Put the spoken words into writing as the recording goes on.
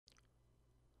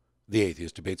The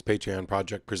Atheist Debates Patreon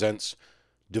Project presents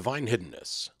Divine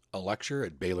Hiddenness, a lecture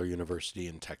at Baylor University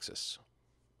in Texas.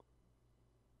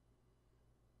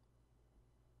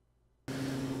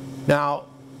 Now,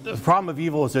 the problem of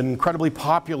evil is an incredibly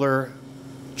popular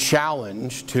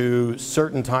challenge to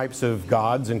certain types of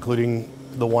gods, including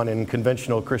the one in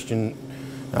conventional Christian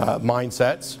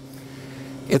mindsets.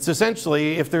 It's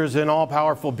essentially, if there's an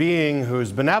all-powerful being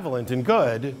who's benevolent and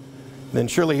good, then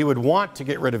surely he would want to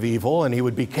get rid of evil, and he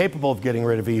would be capable of getting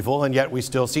rid of evil, and yet we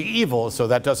still see evil, so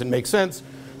that doesn't make sense.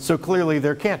 So clearly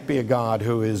there can't be a God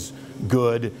who is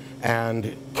good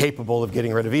and capable of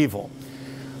getting rid of evil.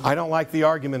 I don't like the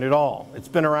argument at all. It's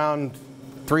been around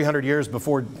 300 years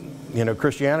before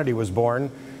Christianity was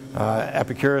born.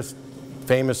 Epicurus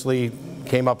famously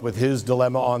came up with his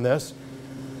dilemma on this.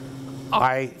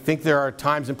 I think there are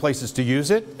times and places to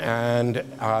use it, and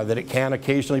that it can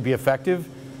occasionally be effective,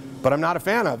 but I'm not a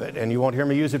fan of it, and you won't hear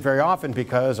me use it very often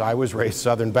because I was raised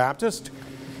Southern Baptist,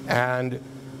 and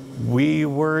we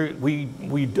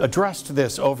addressed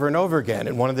this over and over again.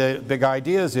 And one of the big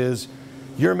ideas is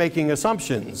you're making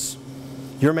assumptions.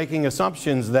 You're making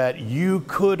assumptions that you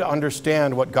could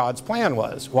understand what God's plan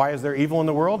was. Why is there evil in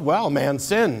the world? Well, man's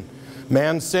sin.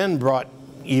 Man's sin brought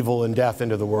evil and death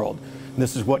into the world. And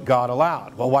this is what God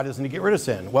allowed. Well, why doesn't he get rid of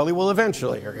sin? Well, he will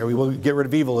eventually, or he will get rid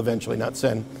of evil eventually, not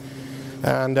sin.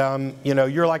 And,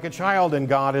 you're like a child and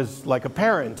God is like a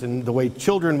parent. And the way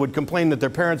children would complain that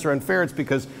their parents are unfair, it's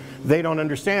because they don't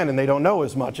understand and they don't know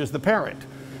as much as the parent.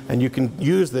 And you can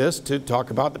use this to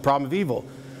talk about the problem of evil.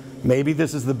 Maybe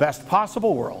this is the best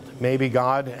possible world. Maybe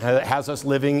God has us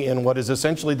living in what is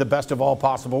essentially the best of all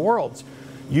possible worlds.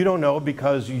 You don't know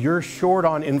because you're short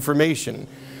on information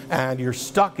and you're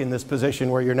stuck in this position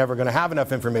where you're never going to have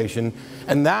enough information.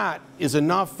 And that is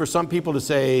enough for some people to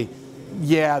say,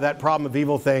 yeah, that problem of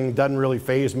evil thing doesn't really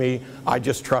faze me. I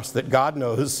just trust that God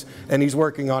knows and he's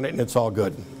working on it and it's all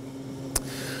good.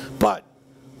 But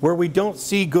where we don't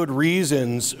see good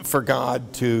reasons for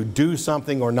God to do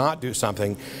something or not do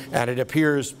something, and it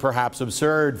appears perhaps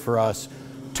absurd for us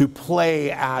to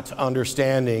play at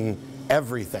understanding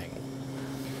everything.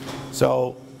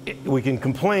 So we can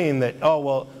complain that, oh,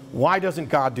 well, why doesn't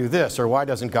God do this or why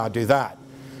doesn't God do that?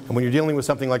 And when you're dealing with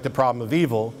something like the problem of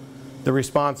evil, the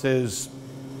response is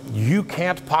you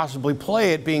can't possibly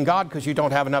play at being God because you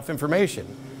don't have enough information.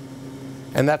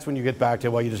 And that's when you get back to,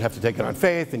 well, you just have to take it on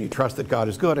faith and you trust that God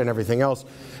is good and everything else.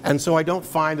 And so I don't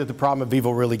find that the problem of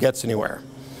evil really gets anywhere.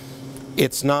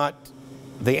 It's not,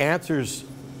 the answers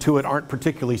to it aren't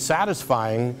particularly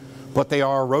satisfying, but they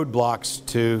are roadblocks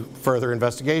to further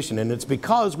investigation. And it's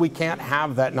because we can't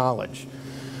have that knowledge.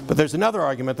 But there's another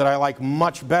argument that I like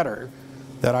much better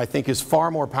that I think is far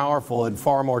more powerful and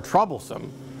far more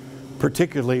troublesome,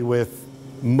 particularly with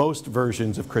most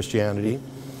versions of Christianity.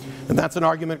 And that's an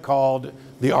argument called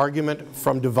the argument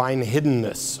from Divine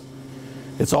Hiddenness.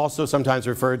 It's also sometimes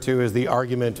referred to as the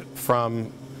argument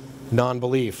from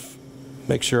non-belief.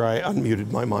 Make sure I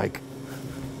unmuted my mic.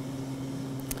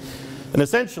 And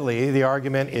essentially the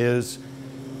argument is,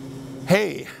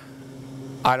 hey,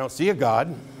 I don't see a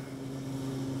God.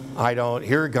 I don't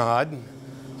hear God.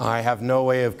 I have no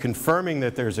way of confirming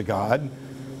that there's a God.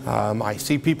 I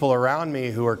see people around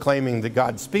me who are claiming that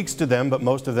God speaks to them, but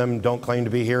most of them don't claim to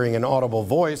be hearing an audible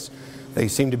voice. They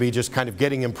seem to be just kind of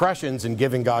getting impressions and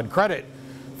giving God credit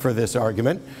for this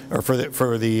argument, or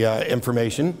for the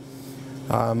information.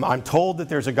 I'm told that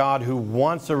there's a God who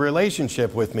wants a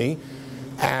relationship with me,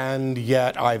 and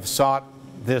yet I've sought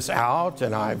this out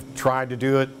and I've tried to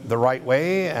do it the right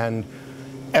way, and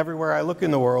everywhere I look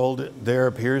in the world, there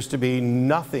appears to be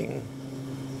nothing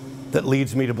that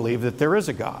leads me to believe that there is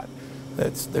a God.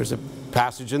 There's a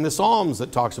passage in the Psalms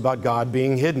that talks about God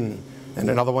being hidden, and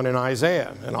another one in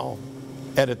Isaiah, and I'll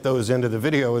edit those into the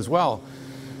video as well.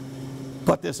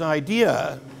 But this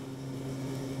idea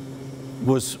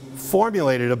was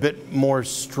formulated a bit more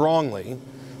strongly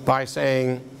by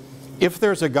saying, if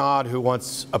there's a God who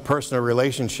wants a personal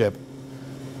relationship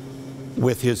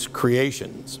with his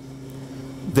creations,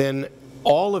 then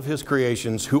all of his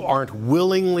creations who aren't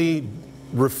willingly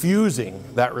refusing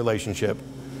that relationship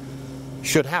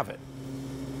should have it.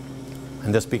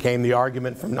 And this became the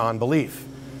argument from non-belief.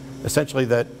 Essentially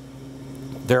that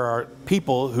there are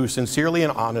people who sincerely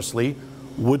and honestly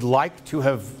would like to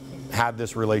have had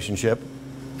this relationship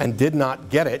and did not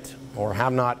get it, or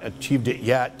have not achieved it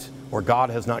yet, or God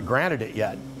has not granted it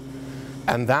yet.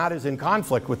 And that is in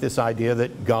conflict with this idea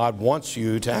that God wants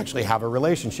you to actually have a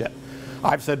relationship.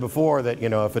 I've said before that,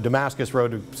 if a Damascus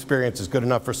Road experience is good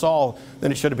enough for Saul,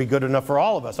 then it should be good enough for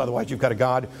all of us. Otherwise, you've got a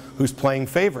God who's playing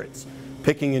favorites,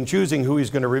 picking and choosing who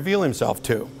he's going to reveal himself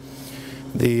to.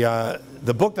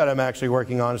 The book that I'm actually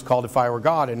working on is called If I Were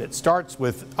God, and it starts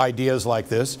with ideas like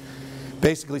this,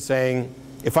 basically saying,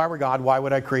 if I were God, why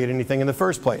would I create anything in the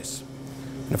first place?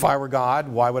 And if I were God,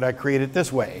 why would I create it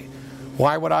this way?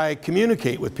 Why would I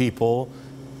communicate with people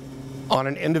on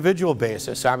an individual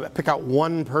basis? I pick out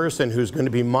one person who's going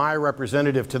to be my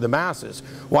representative to the masses.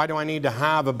 Why do I need to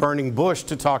have a burning bush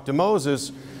to talk to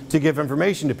Moses to give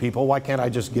information to people? Why can't I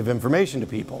just give information to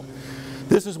people?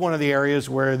 This is one of the areas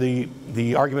where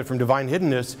the argument from Divine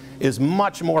Hiddenness is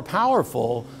much more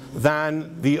powerful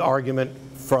than the argument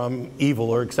from evil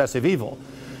or excessive evil.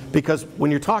 Because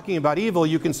when you're talking about evil,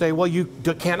 you can say, well, you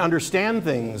can't understand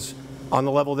things on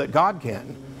the level that God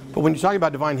can. But when you're talking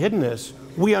about Divine Hiddenness,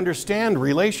 we understand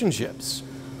relationships.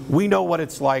 We know what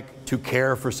it's like to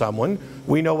care for someone.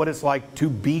 We know what it's like to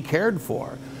be cared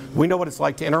for. We know what it's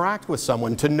like to interact with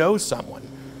someone, to know someone.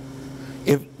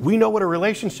 If we know what a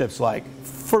relationship's like,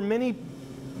 for many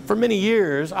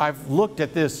years, I've looked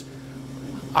at this.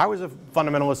 I was a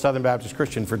fundamentalist Southern Baptist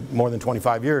Christian for more than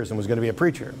 25 years and was going to be a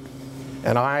preacher.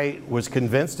 And I was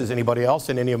convinced, as anybody else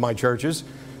in any of my churches,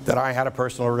 that I had a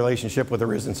personal relationship with a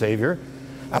risen Savior.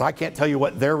 And I can't tell you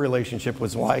what their relationship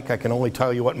was like. I can only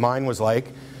tell you what mine was like.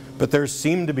 But theirs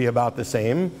seemed to be about the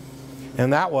same.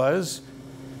 And that was,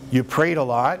 you prayed a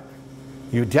lot.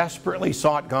 You desperately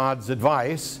sought God's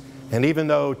advice. And even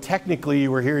though technically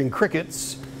you were hearing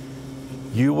crickets,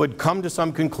 you would come to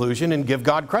some conclusion and give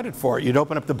God credit for it. You'd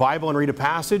open up the Bible and read a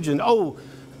passage and, oh,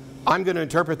 I'm going to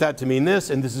interpret that to mean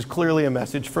this, and this is clearly a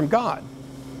message from God.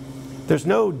 There's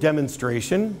no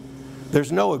demonstration.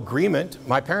 There's no agreement.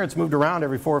 My parents moved around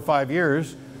every 4 or 5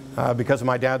 years because of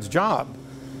my dad's job.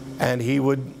 And he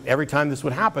would, every time this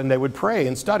would happen, they would pray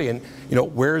and study. And, you know,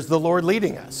 where's the Lord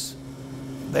leading us?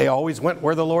 They always went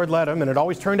where the Lord led them, and it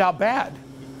always turned out bad.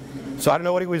 So I don't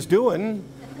know what he was doing,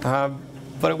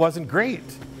 but it wasn't great.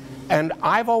 And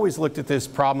I've always looked at this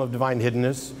problem of Divine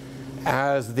Hiddenness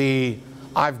as the,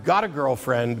 I've got a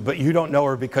girlfriend, but you don't know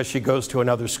her because she goes to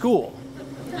another school.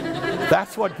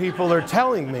 That's what people are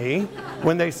telling me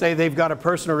when they say they've got a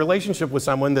personal relationship with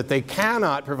someone that they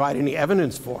cannot provide any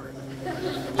evidence for.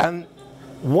 And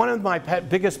one of my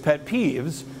biggest pet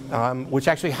peeves, which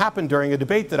actually happened during a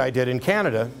debate that I did in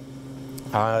Canada,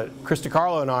 Chris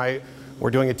DiCarlo and I were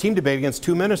doing a team debate against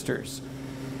 2 ministers.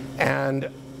 And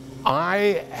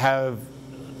I have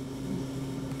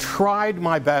tried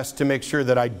my best to make sure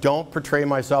that I don't portray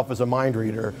myself as a mind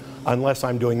reader unless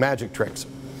I'm doing magic tricks.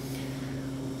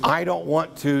 I don't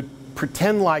want to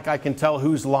pretend like I can tell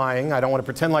who's lying. I don't want to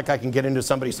pretend like I can get into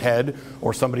somebody's head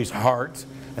or somebody's heart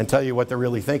and tell you what they're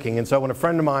really thinking. And so when a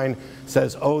friend of mine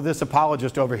says, oh, this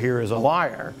apologist over here is a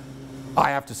liar, I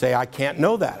have to say I can't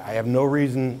know that. I have no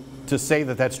reason to say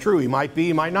that that's true. He might be,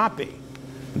 he might not be.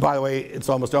 And by the way, it's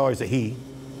almost always a he.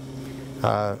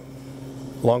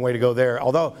 Long way to go there.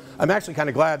 Although I'm actually kind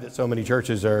of glad that so many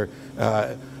churches are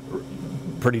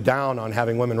pretty down on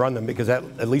having women run them, because that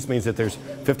at least means that there's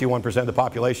 51% of the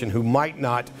population who might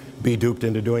not be duped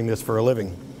into doing this for a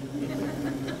living.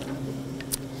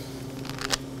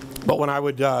 But when I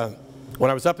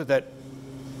was up at that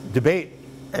debate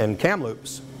in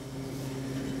Kamloops,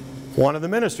 one of the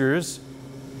ministers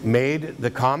made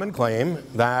the common claim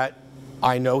that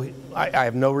I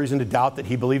have no reason to doubt that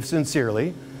he believes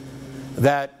sincerely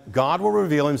that God will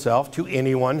reveal himself to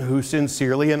anyone who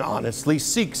sincerely and honestly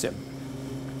seeks him.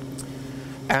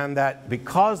 And that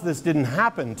because this didn't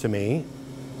happen to me,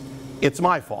 it's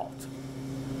my fault.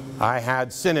 I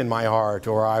had sin in my heart,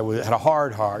 or I had a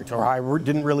hard heart, or I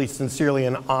didn't really sincerely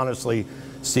and honestly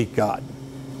seek God.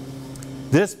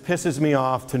 This pisses me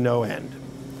off to no end.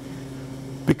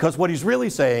 Because what he's really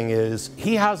saying is,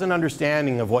 he has an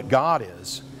understanding of what God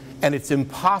is, and it's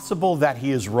impossible that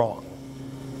he is wrong.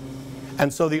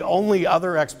 And so the only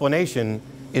other explanation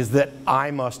is that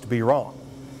I must be wrong.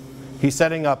 He's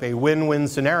setting up a win-win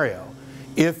scenario.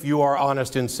 If you are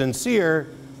honest and sincere,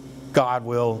 God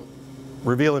will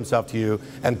reveal himself to you.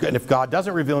 And if God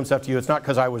doesn't reveal himself to you, it's not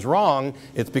because I was wrong,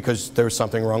 it's because there's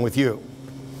something wrong with you.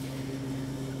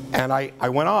 And I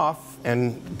went off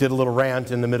and did a little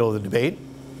rant in the middle of the debate,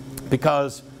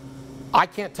 because I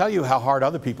can't tell you how hard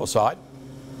other people saw it,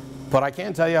 but I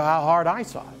can tell you how hard I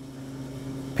saw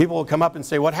it. People will come up and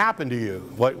say, what happened to you?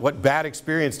 What bad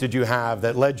experience did you have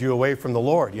that led you away from the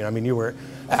Lord? You know, I mean, you were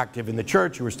active in the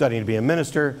church, you were studying to be a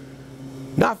minister.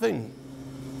 Nothing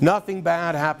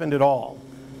bad happened at all.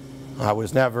 I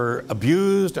was never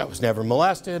abused, I was never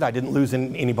molested, I didn't lose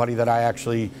anybody that I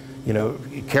actually, you know,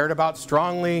 cared about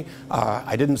strongly.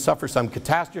 I didn't suffer some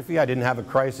catastrophe, I didn't have a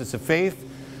crisis of faith.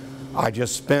 I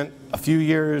just spent a few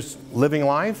years living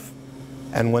life,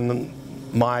 and when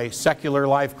my secular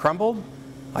life crumbled,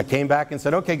 I came back and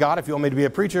said, okay, God, if you want me to be a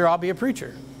preacher, I'll be a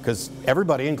preacher. Because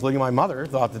everybody, including my mother,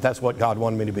 thought that that's what God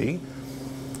wanted me to be.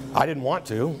 I didn't want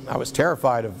to. I was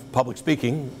terrified of public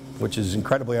speaking, which is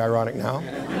incredibly ironic now.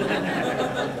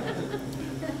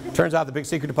 Turns out the big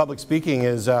secret to public speaking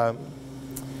is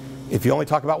if you only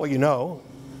talk about what you know,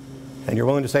 and you're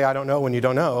willing to say I don't know when you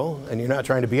don't know, and you're not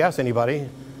trying to BS anybody,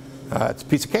 it's a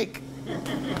piece of cake.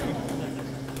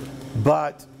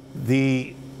 But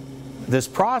this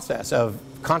process of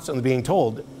constantly being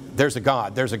told, there's a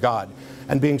God,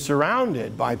 and being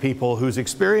surrounded by people whose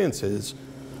experiences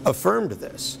affirmed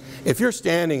this. If you're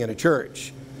standing in a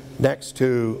church next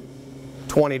to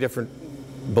 20 different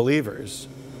believers,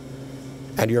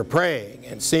 and you're praying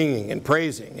and singing and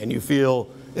praising, and you feel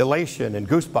elation and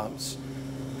goosebumps,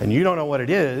 and you don't know what it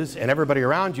is, and everybody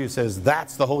around you says,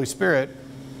 that's the Holy Spirit,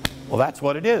 well, that's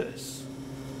what it is.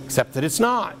 Except that it's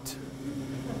not.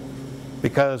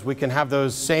 Because we can have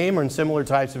those same and similar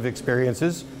types of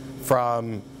experiences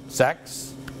from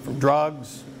sex, from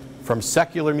drugs, from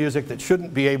secular music that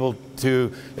shouldn't be able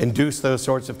to induce those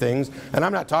sorts of things. And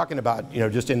I'm not talking about,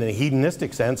 just in a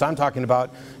hedonistic sense. I'm talking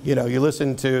about, you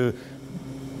listen to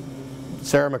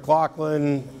Sarah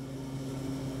McLachlan,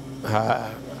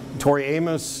 Tori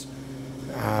Amos,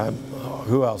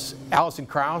 who else? Alison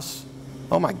Krauss.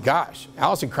 Oh my gosh,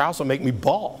 Alison Krauss will make me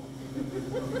bawl.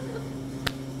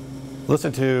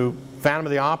 Listen to Phantom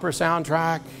of the Opera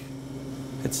soundtrack.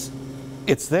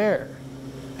 It's there.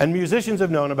 And musicians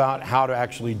have known about how to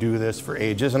actually do this for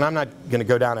ages. And I'm not going to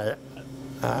go down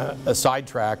a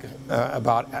sidetrack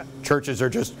about churches are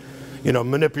just,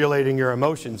 manipulating your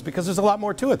emotions, because there's a lot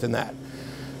more to it than that.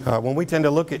 When we tend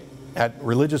to look at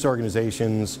religious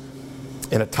organizations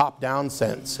in a top-down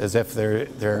sense, as if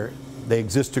they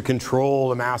exist to control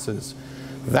the masses,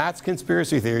 that's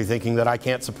conspiracy theory thinking that I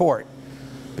can't support,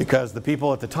 because the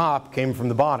people at the top came from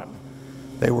the bottom.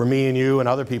 They were me and you and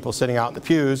other people sitting out in the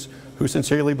pews who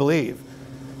sincerely believe.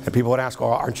 And people would ask,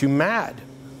 well, aren't you mad?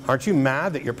 Aren't you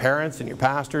mad that your parents and your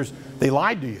pastors, they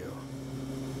lied to you?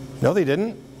 No, they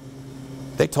didn't.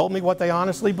 They told me what they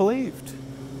honestly believed.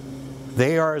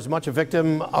 They are as much a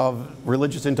victim of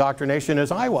religious indoctrination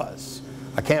as I was.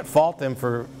 I can't fault them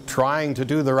for trying to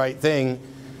do the right thing.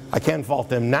 I can fault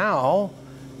them now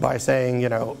by saying,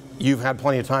 you've had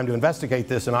plenty of time to investigate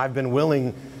this, and I've been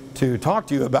willing to talk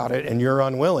to you about it, and you're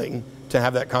unwilling to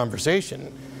have that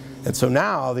conversation. And so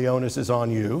now the onus is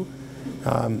on you,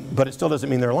 but it still doesn't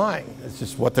mean they're lying. It's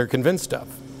just what they're convinced of.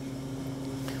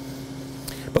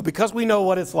 But because we know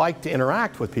what it's like to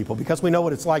interact with people, because we know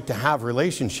what it's like to have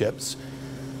relationships,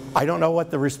 I don't know what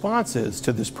the response is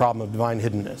to this problem of divine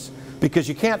hiddenness. Because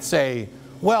you can't say,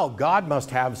 well, God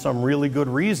must have some really good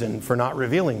reason for not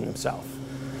revealing himself.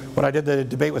 When I did the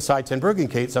debate with Cy Ten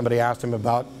Bruggencate, somebody asked him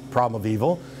about problem of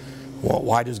evil. Well,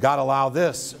 why does God allow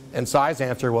this? And Cy's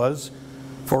answer was,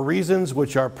 for reasons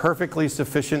which are perfectly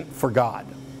sufficient for God.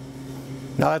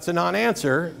 Now that's a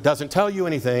non-answer, doesn't tell you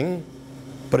anything,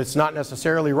 but it's not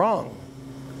necessarily wrong.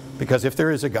 Because if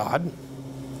there is a God,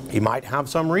 he might have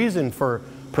some reason for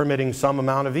permitting some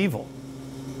amount of evil.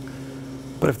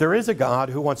 But if there is a God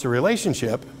who wants a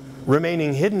relationship,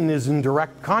 remaining hidden is in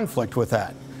direct conflict with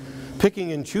that.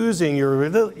 Picking and choosing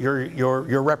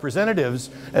your representatives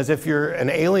as if you're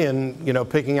an alien,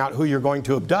 picking out who you're going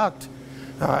to abduct.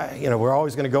 We're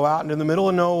always going to go out into the middle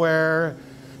of nowhere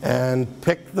and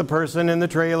pick the person in the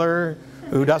trailer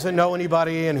who doesn't know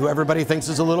anybody and who everybody thinks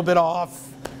is a little bit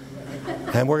off,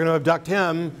 and we're going to abduct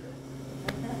him.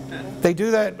 They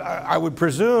do that, I would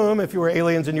presume, if you were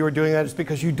aliens and you were doing that, it's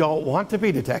because you don't want to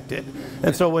be detected.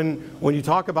 And so when you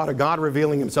talk about a God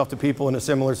revealing himself to people in a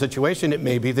similar situation, it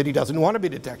may be that he doesn't want to be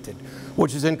detected,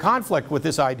 which is in conflict with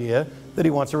this idea that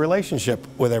he wants a relationship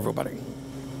with everybody.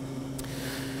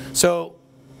 So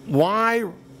why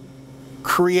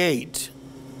create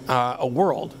a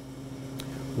world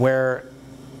where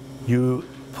you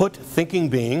put thinking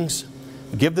beings,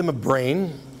 give them a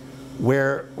brain,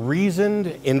 where reasoned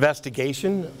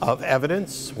investigation of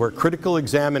evidence, where critical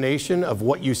examination of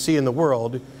what you see in the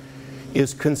world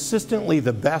is consistently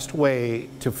the best way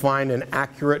to find an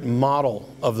accurate model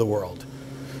of the world,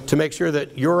 to make sure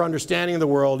that your understanding of the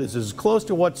world is as close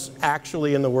to what's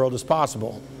actually in the world as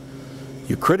possible.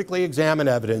 You critically examine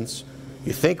evidence,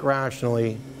 you think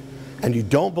rationally, and you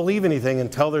don't believe anything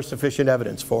until there's sufficient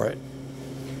evidence for it.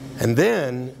 And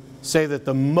then say that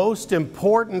the most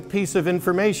important piece of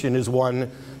information is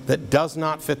one that does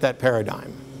not fit that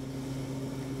paradigm.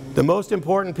 The most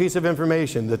important piece of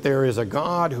information, that there is a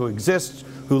God who exists,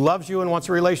 who loves you and wants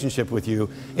a relationship with you,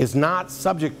 is not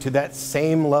subject to that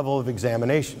same level of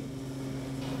examination.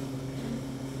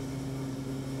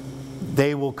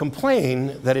 they will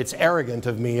complain that it's arrogant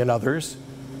of me and others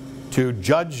to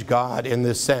judge God in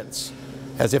this sense,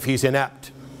 as if he's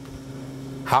inept.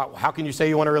 How can you say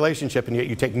you want a relationship and yet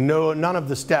you take none of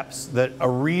the steps that a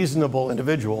reasonable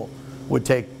individual would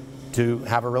take to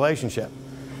have a relationship?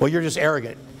 Well, you're just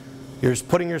arrogant. You're just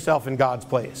putting yourself in God's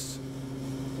place.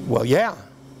 Well, yeah.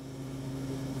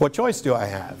 What choice do I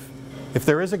have? If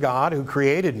there is a God who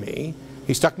created me,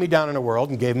 he stuck me down in a world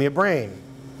and gave me a brain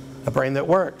that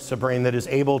works, a brain that is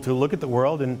able to look at the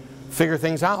world and figure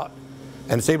things out.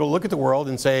 And it's able to look at the world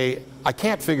and say, I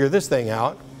can't figure this thing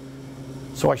out,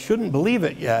 so I shouldn't believe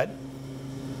it yet,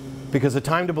 because the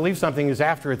time to believe something is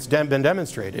after it's been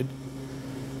demonstrated.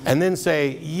 And then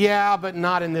say, yeah, but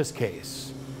not in this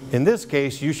case. In this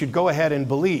case, you should go ahead and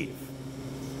believe.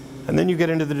 And then you get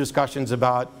into the discussions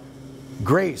about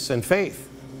grace and faith.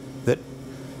 That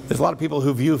there's a lot of people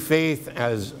who view faith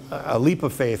as a leap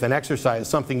of faith, an exercise,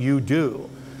 something you do.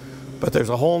 But there's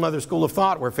a whole other school of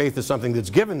thought where faith is something that's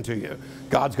given to you.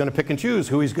 God's going to pick and choose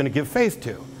who he's going to give faith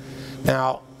to.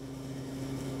 Now,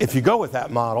 if you go with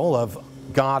that model of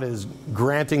God is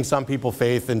granting some people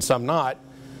faith and some not,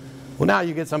 well, now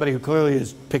you get somebody who clearly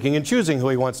is picking and choosing who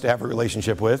he wants to have a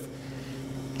relationship with.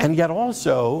 And yet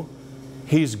also,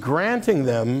 he's granting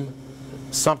them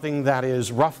something that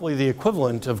is roughly the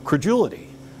equivalent of credulity.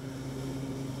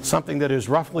 Something that is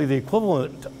roughly the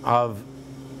equivalent of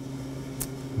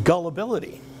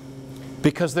gullibility.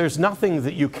 Because there's nothing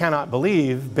that you cannot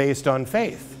believe based on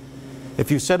faith.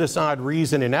 If you set aside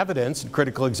reason and evidence and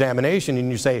critical examination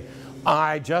and you say,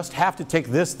 I just have to take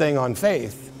this thing on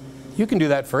faith, you can do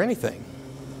that for anything.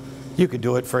 You could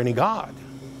do it for any God.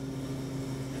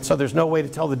 So there's no way to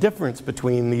tell the difference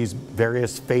between these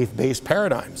various faith-based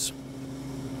paradigms.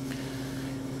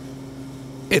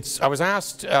 I was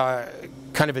asked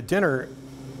kind of at dinner,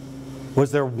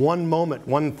 was there one moment,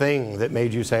 one thing that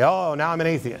made you say, oh, now I'm an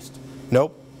atheist?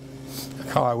 Nope.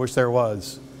 Oh, I wish there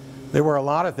was. There were a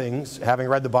lot of things, having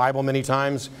read the Bible many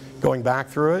times, going back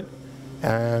through it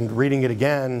and reading it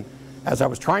again, as I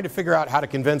was trying to figure out how to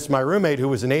convince my roommate who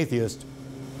was an atheist,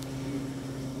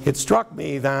 it struck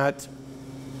me that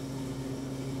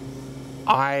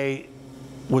I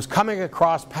was coming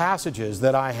across passages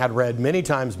that I had read many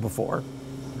times before,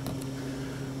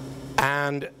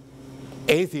 and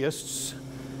atheists,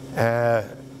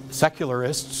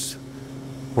 secularists,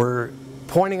 were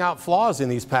pointing out flaws in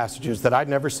these passages that I'd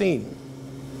never seen.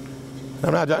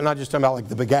 I'm not just talking about like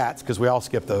the begats, because we all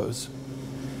skip those.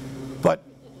 But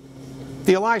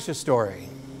the Elisha story.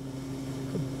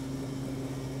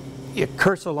 You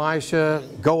curse Elisha,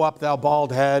 go up thou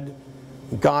bald head.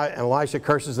 God, and Elisha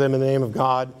curses them in the name of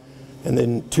God. And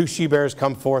then 2 she-bears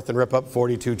come forth and rip up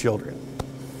 42 children.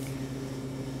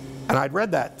 And I'd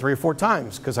read that 3 or 4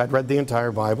 times, because I'd read the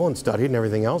entire Bible and studied and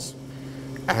everything else.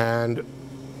 And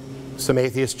some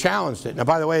atheists challenged it. Now,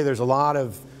 by the way, there's a lot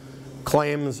of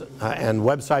claims and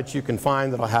websites you can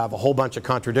find that'll have a whole bunch of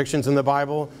contradictions in the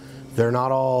Bible. They're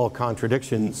not all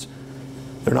contradictions.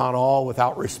 They're not all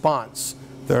without response.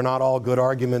 They're not all good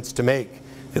arguments to make.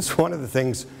 It's one of the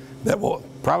things that will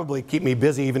probably keep me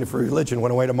busy even if religion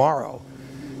went away tomorrow,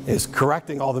 is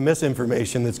correcting all the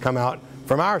misinformation that's come out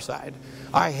from our side.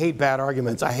 I hate bad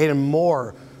arguments. I hate them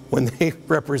more when they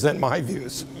represent my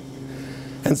views.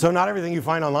 And so not everything you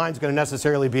find online is going to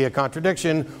necessarily be a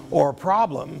contradiction or a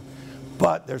problem,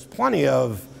 but there's plenty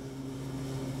of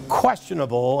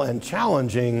questionable and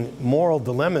challenging moral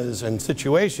dilemmas and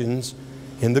situations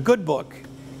in the good book.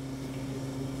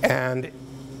 And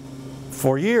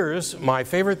for years, my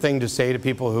favorite thing to say to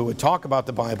people who would talk about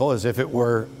the Bible as if it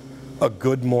were a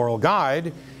good moral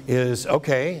guide is,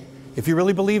 okay, if you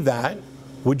really believe that,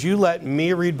 would you let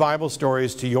me read Bible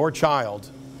stories to your child?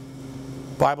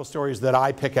 Bible stories that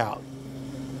I pick out.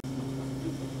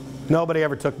 Nobody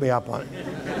ever took me up on it.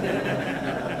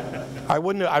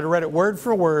 I'd read it word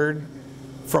for word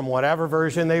from whatever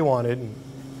version they wanted,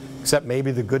 except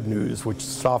maybe the Good News, which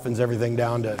softens everything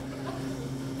down to,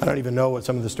 I don't even know what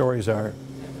some of the stories are.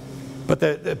 But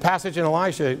the passage in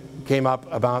Elisha came up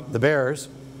about the bears,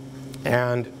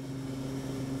 and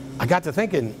I got to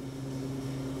thinking,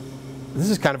 this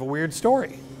is kind of a weird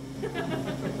story.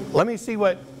 Let me see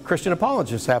what Christian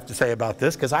apologists have to say about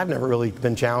this, because I've never really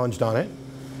been challenged on it.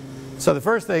 So the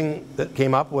first thing that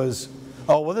came up was,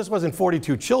 oh, well, this wasn't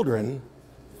 42 children.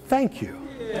 Thank you.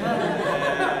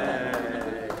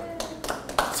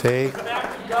 See,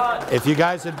 if you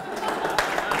guys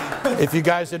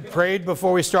had prayed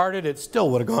before we started, it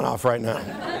still would have gone off right now.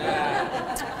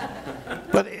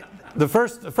 But the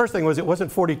first thing was, it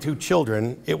wasn't 42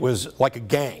 children. It was like a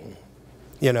gang,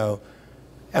 you know.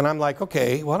 And I'm like,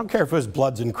 okay, well, I don't care if it was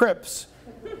Bloods and Crips.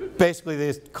 Basically,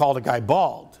 they called a guy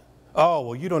bald. Oh,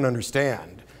 well, you don't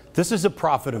understand. This is a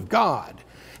prophet of God.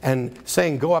 And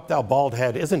saying, go up thou bald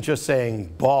head, isn't just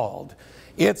saying bald.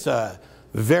 It's a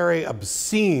very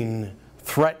obscene,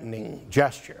 threatening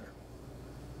gesture.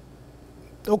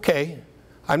 Okay,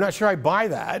 I'm not sure I buy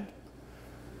that.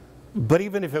 But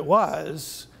even if it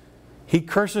was, he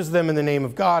curses them in the name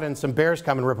of God, and some bears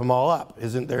come and rip them all up.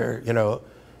 Isn't there, you know,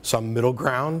 some middle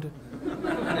ground?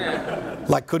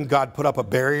 Like, couldn't God put up a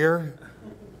barrier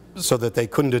so that they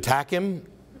couldn't attack him?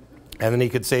 And then he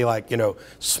could say, like, you know,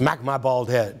 smack my bald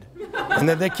head. And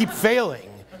then they keep failing.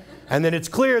 And then it's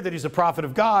clear that he's a prophet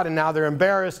of God, and now they're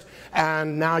embarrassed.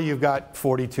 And now you've got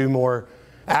 42 more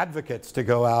advocates to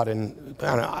go out and, I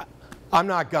don't know, I'm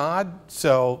not God,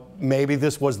 so maybe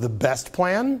this was the best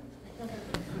plan.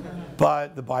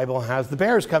 But the Bible has the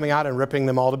bears coming out and ripping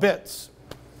them all to bits.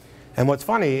 And what's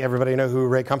funny, everybody know who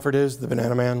Ray Comfort is, the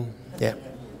Banana Man? Yeah.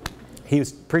 He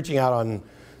was preaching out on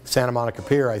Santa Monica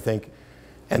Pier, I think,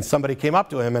 and somebody came up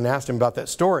to him and asked him about that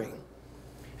story.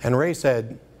 And Ray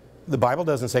said, the Bible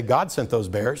doesn't say God sent those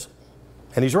bears.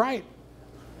 And he's right.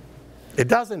 It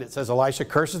doesn't. It says Elisha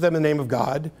curses them in the name of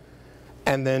God,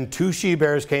 and then 2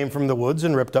 she-bears came from the woods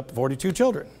and ripped up 42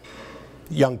 children.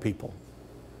 Young people.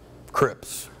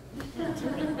 Crips.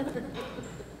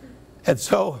 And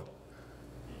so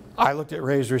I looked at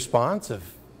Ray's response of,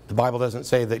 the Bible doesn't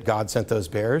say that God sent those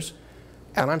bears.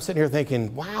 And I'm sitting here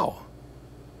thinking, wow.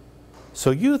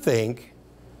 So you think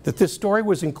that this story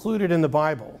was included in the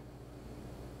Bible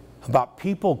about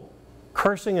people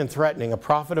cursing and threatening a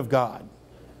prophet of God,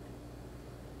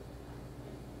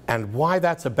 and why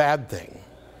that's a bad thing?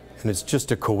 And it's just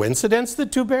a coincidence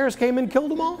that 2 bears came and killed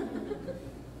them all?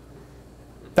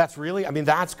 That's really, I mean,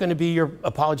 that's going to be your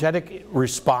apologetic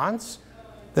response?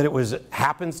 That it was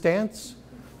happenstance?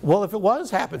 Well, if it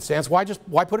was happenstance, why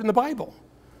put it in the Bible?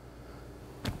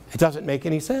 It doesn't make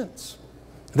any sense.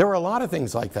 There were a lot of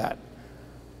things like that.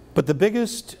 But the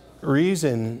biggest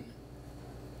reason,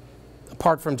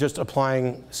 apart from just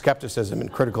applying skepticism and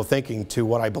critical thinking to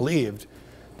what I believed,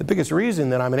 the biggest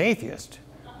reason that I'm an atheist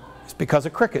is because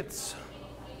of crickets.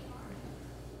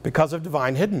 Because of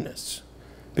divine hiddenness.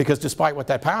 Because despite what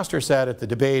that pastor said at the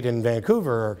debate in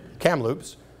Vancouver, or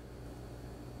Kamloops,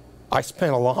 I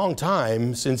spent a long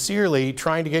time sincerely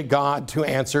trying to get God to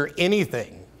answer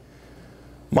anything.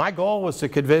 My goal was to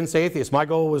convince atheists. My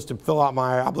goal was to fill out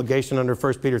my obligation under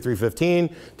 1 Peter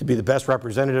 3:15, to be the best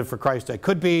representative for Christ I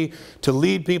could be, to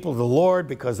lead people to the Lord,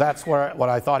 because that's what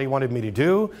I thought he wanted me to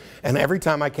do. And every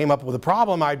time I came up with a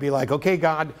problem, I'd be like, okay,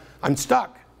 God, I'm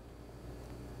stuck.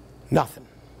 Nothing.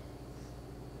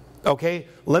 Okay,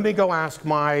 let me go ask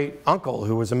my uncle,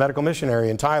 who was a medical missionary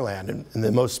in Thailand and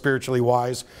the most spiritually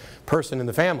wise person in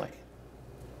the family.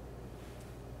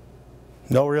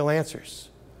 No real answers.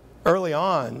 Early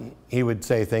on, he would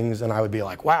say things and I would be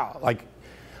like, wow. Like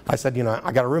I said, you know,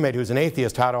 I got a roommate who's an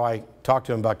atheist. How do I talk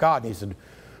to him about God? And he said,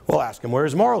 well, ask him where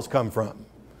his morals come from.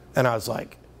 And I was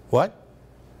like, what?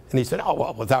 And he said, oh,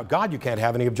 well, without God, you can't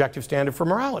have any objective standard for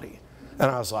morality.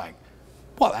 And I was like,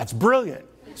 well, that's brilliant.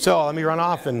 So let me run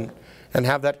off and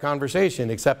have that conversation,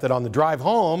 except that on the drive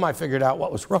home, I figured out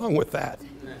what was wrong with that,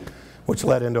 which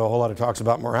led into a whole lot of talks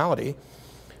about morality.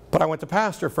 But I went to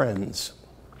pastor friends.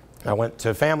 I went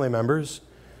to family members.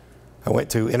 I went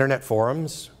to internet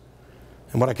forums.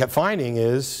 And what I kept finding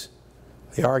is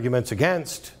the arguments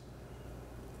against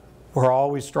were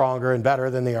always stronger and better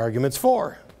than the arguments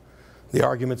for. The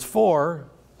arguments for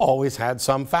always had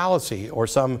some fallacy or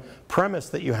some premise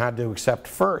that you had to accept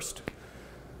first.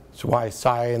 That's why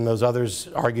Sai and those others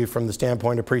argue from the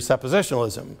standpoint of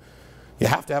presuppositionalism. You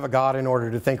have to have a God in order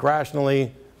to think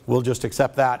rationally. We'll just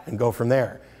accept that and go from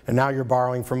there. And now you're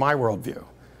borrowing from my worldview.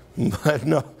 But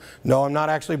no, I'm not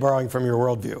actually borrowing from your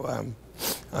worldview.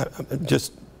 I'm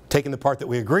just taking the part that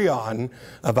we agree on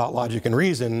about logic and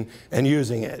reason and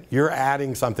using it. You're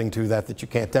adding something to that you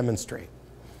can't demonstrate.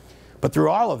 But through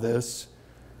all of this,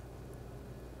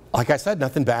 like I said,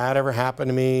 nothing bad ever happened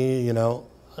to me. You know,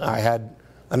 I had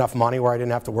enough money where I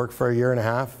didn't have to work for a year and a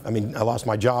half. I mean, I lost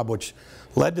my job, which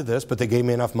led to this, but they gave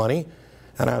me enough money.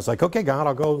 And I was like, okay, God,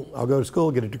 I'll go to school,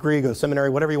 get a degree, go to seminary,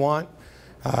 whatever you want.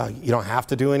 You don't have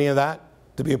to do any of that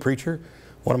to be a preacher.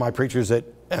 One of my preachers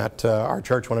at our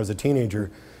church when I was a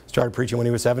teenager started preaching when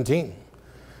he was 17.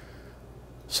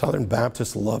 Southern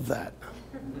Baptists love that.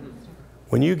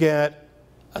 When you get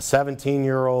a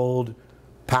 17-year-old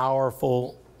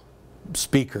powerful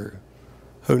speaker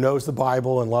who knows the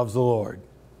Bible and loves the Lord,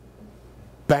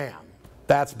 bam,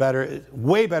 that's better,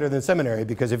 way better than seminary,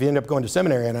 because if you end up going to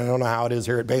seminary, and I don't know how it is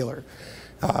here at Baylor,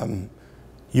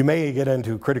 you may get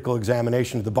into critical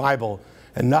examination of the Bible,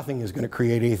 and nothing is going to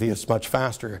create atheists much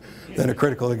faster than a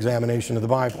critical examination of the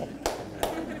Bible.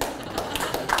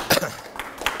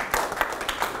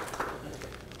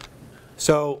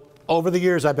 So over the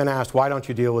years I've been asked, why don't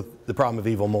you deal with the problem of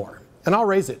evil more? And I'll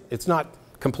raise it. It's not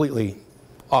completely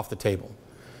off the table.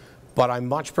 But I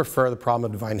much prefer the problem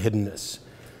of divine hiddenness,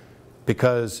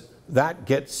 because that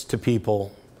gets to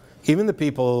people, even the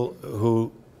people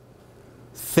who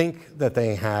think that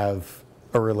they have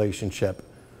a relationship.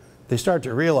 They start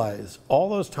to realize all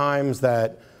those times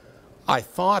that I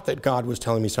thought that God was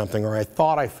telling me something, or I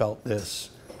thought I felt this.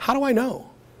 How do I know?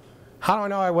 How do I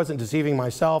know I wasn't deceiving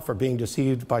myself or being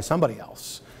deceived by somebody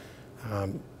else?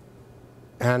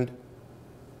 And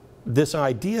this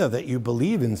idea that you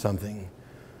believe in something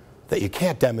that you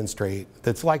can't demonstrate,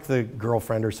 that's like the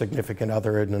girlfriend or significant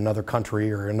other in another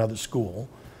country or another school,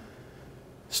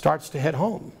 starts to hit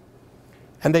home.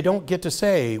 And they don't get to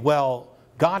say, well,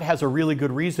 God has a really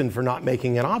good reason for not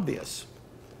making it obvious.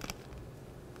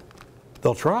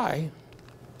 They'll try,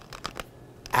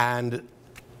 and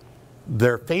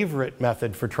their favorite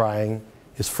method for trying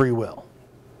is free will.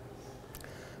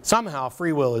 Somehow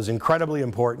free will is incredibly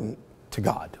important to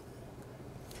God.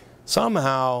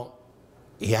 Somehow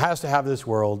he has to have this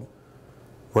world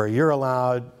where you're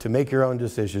allowed to make your own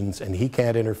decisions and he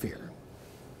can't interfere,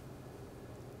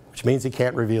 which means he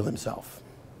can't reveal himself.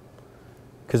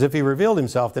 Because if he revealed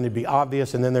himself, then it'd be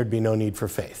obvious, and then there'd be no need for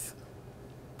faith.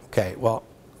 Okay, well,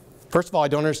 first of all, I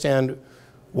don't understand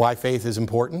why faith is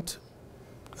important.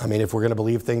 I mean, if we're going to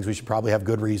believe things, we should probably have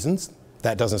good reasons.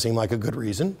 That doesn't seem like a good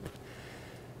reason.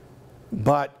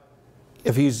 But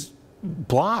if he's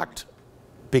blocked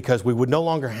because we would no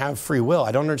longer have free will,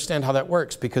 I don't understand how that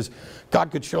works, because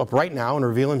God could show up right now and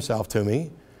reveal himself to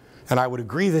me, and I would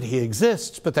agree that he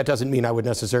exists, but that doesn't mean I would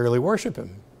necessarily worship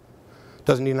him.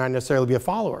 Doesn't mean I necessarily be a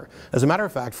follower. As a matter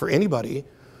of fact, for anybody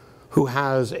who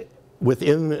has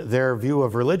within their view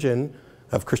of religion,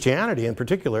 of Christianity in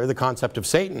particular, the concept of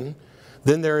Satan,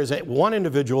 then there is one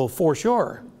individual for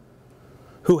sure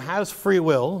who has free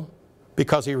will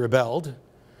because he rebelled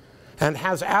and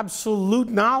has absolute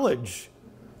knowledge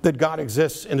that God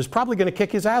exists and is probably going to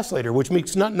kick his ass later, which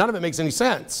makes none of it makes any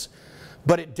sense.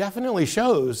 But it definitely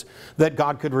shows that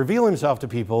God could reveal himself to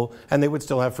people and they would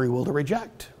still have free will to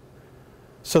reject.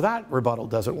 So that rebuttal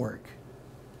doesn't work.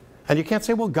 And you can't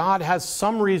say, well, God has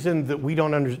some reason that we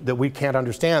can't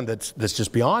understand that's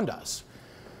just beyond us.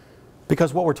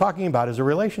 Because what we're talking about is a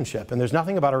relationship, and there's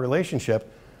nothing about a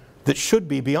relationship that should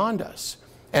be beyond us.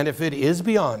 And if it is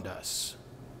beyond us,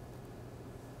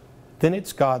 then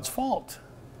it's God's fault.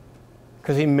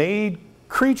 Because he made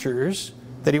creatures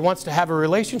that he wants to have a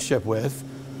relationship with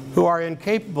who are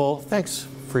incapable, thanks,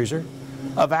 Freezer,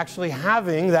 of actually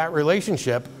having that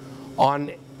relationship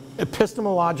on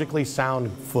epistemologically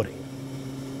sound footing.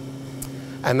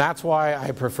 And that's why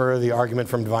I prefer the argument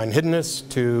from divine hiddenness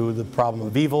to the problem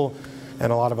of evil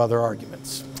and a lot of other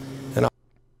arguments.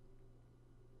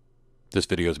 This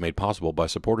video is made possible by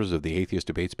supporters of the Atheist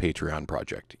Debates Patreon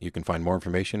project. You can find more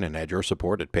information and add your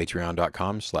support at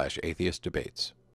patreon.com/atheistdebates.